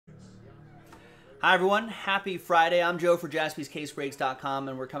Hi everyone, happy Friday. I'm Joe for JaspysCaseBreaks.com,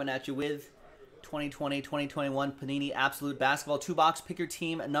 and we're coming at you with 2020-2021 Panini Absolute Basketball 2-box. Pick your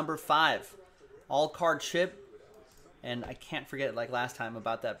team at number 5. All card chip. And I can't forget, like last time,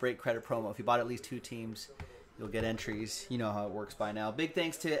 about that break credit promo. If you bought at least 2 teams, you'll get entries. You know how it works by now. Big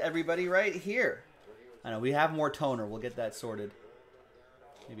thanks to everybody right here. I know, we have more toner. We'll get that sorted.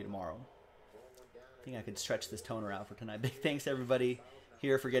 Maybe tomorrow. I think I could stretch this toner out for tonight. Big thanks to everybody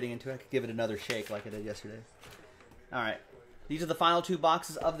here for getting into it. I could give it another shake like I did yesterday. All right. These are the final 2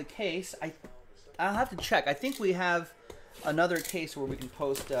 boxes of the case. I'll have to check. I think we have another case where we can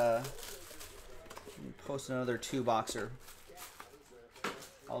post another 2-boxer.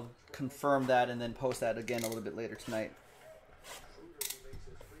 I'll confirm that and then post that again a little bit later tonight.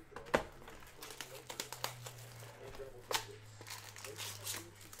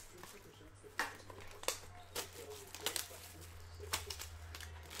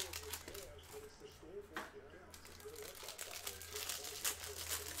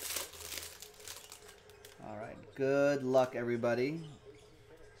 All right, good luck, everybody.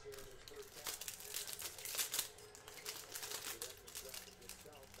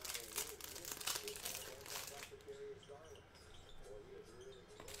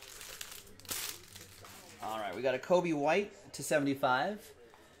 All right, we got a Kobe White /75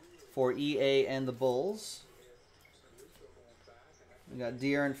 for EA and the Bulls. We got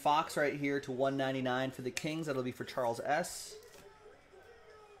De'Aaron Fox right here /199 for the Kings. That'll be for Charles S.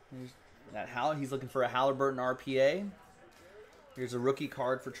 He's looking for a Halliburton RPA. Here's a rookie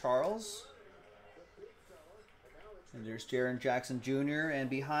card for Charles. And there's Jaren Jackson Jr. And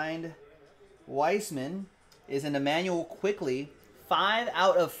behind Weissman is an Emmanuel Quickley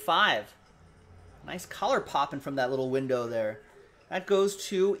 5/5. Nice color popping from that little window there. That goes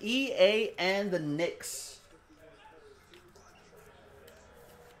to EA and the Knicks.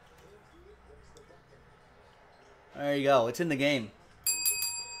 There you go. It's in the game.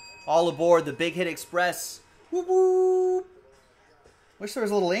 All aboard the Big Hit Express. Whoop, whoop. Wish there was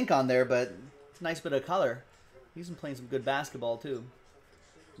a little ink on there, but it's a nice bit of color. He's been playing some good basketball, too.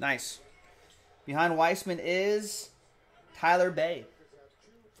 Nice. Behind Weissman is Tyler Bay.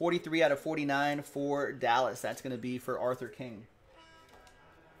 43/49 for Dallas. That's going to be for Arthur King.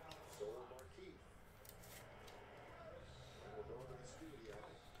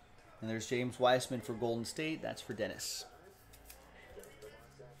 And there's James Weissman for Golden State. That's for Dennis.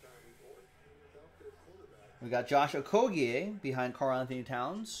 We got Josh Okogie behind Karl-Anthony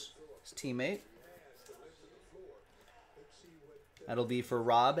Towns, his teammate. That'll be for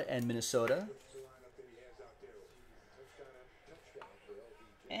Rob and Minnesota.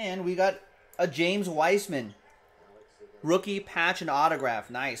 And we got a James Weissman rookie patch and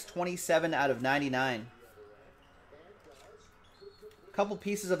autograph. Nice. 27/99. Couple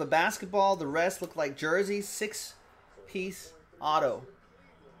pieces of a basketball. The rest look like jerseys. 6-piece auto.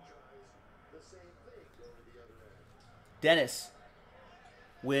 Dennis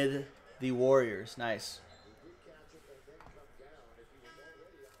with the Warriors. Nice.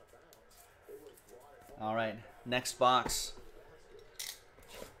 All right, next box.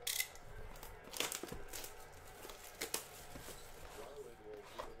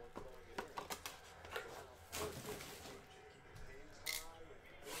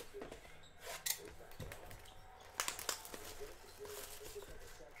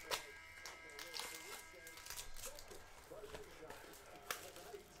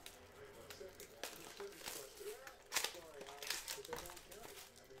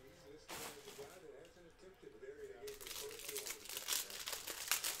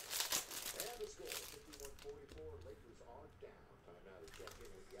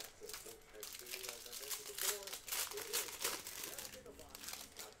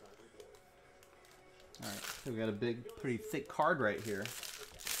 All right, so we got a pretty thick card right here.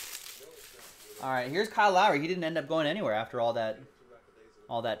 All right, here's Kyle Lowry. He didn't end up going anywhere after all that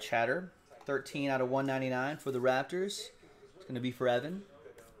chatter. 13/199 for the Raptors. It's going to be for Evan.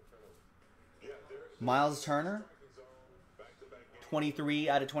 Miles Turner.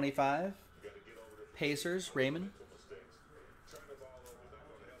 23/25. Pacers, Raymond.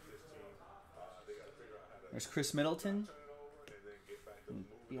 There's Chris Middleton.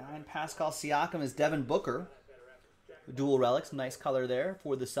 Behind Pascal Siakam is Devin Booker. Dual relics, nice color there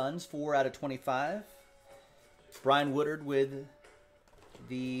for the Suns. 4/25. Brian Woodard with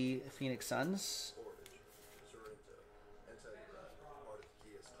the Phoenix Suns.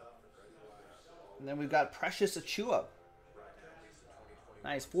 And then we've got Precious Achiuwa.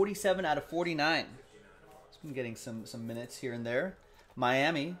 Nice, 47/49. He's been getting some minutes here and there.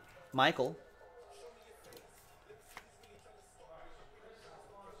 Miami, Michael.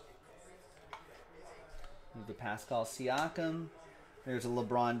 There's the Pascal Siakam. There's a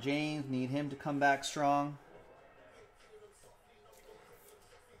LeBron James. Need him to come back strong.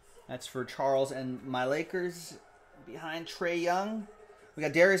 That's for Charles and my Lakers. Behind Trae Young, we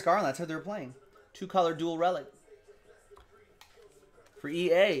got Darius Garland. That's how they were playing. 2-color dual relic. For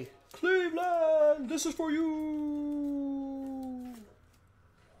EA, Cleveland, this is for you.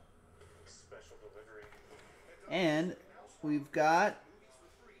 And we've got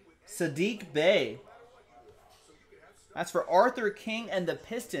Sadiq Bey. That's for Arthur King and the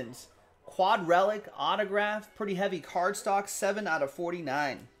Pistons. Quad relic, autograph, pretty heavy card stock, 7 out of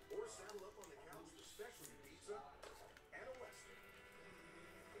 49.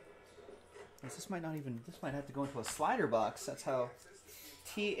 This might have to go into a slider box. That's how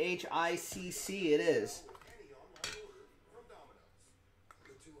THICC it is.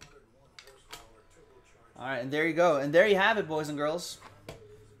 All right, and there you go. And there you have it, boys and girls.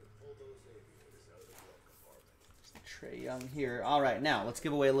 Trae Young here. All right, now let's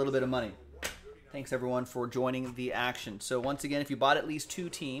give away a little bit of money. Thanks, everyone, for joining the action. So once again, if you bought at least 2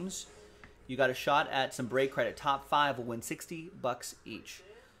 teams, you got a shot at some break credit. Top 5 will win $60 each.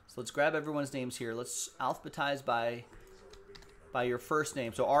 So let's grab everyone's names here. Let's alphabetize by your first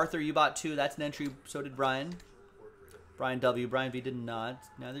name. So Arthur, you bought 2. That's an entry. So did Brian. Brian W. Brian V did not.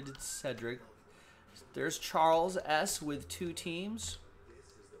 Neither did Cedric. There's Charles S. with 2 teams.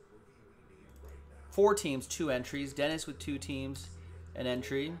 4 teams, 2 entries. Dennis with 2 teams, an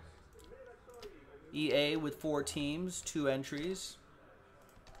entry. EA with 4 teams, 2 entries.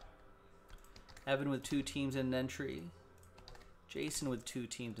 Evan with 2 teams and an entry. Jason with 2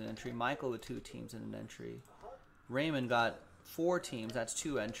 teams and an entry. Michael with 2 teams and an entry. Raymond got 4 teams. That's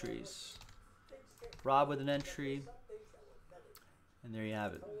 2 entries. Rob with an entry. And there you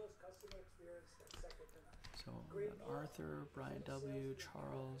have it. So we got Arthur, Brian W.,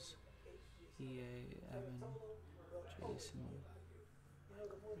 Charles, EA, Evan, Jason,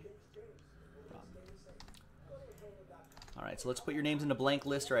 Rob. All right, so let's put your names in a blank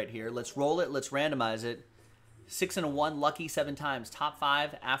list right here. Let's roll it. Let's randomize it. 6 and a 1, lucky 7 times. Top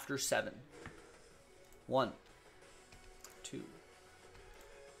 5 after 7. 1, 2.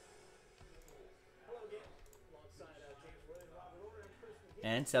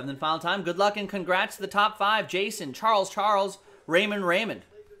 And 7th and final time. Good luck and congrats to the top 5. Jason, Charles, Raymond.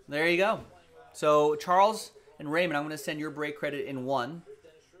 There you go. So Charles and Raymond, I'm going to send your break credit in 1.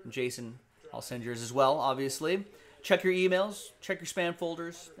 And Jason, I'll send yours as well, obviously. Check your emails, check your spam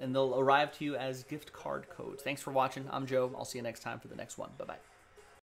folders, and they'll arrive to you as gift card codes. Thanks for watching. I'm Joe. I'll see you next time for the next one. Bye-bye.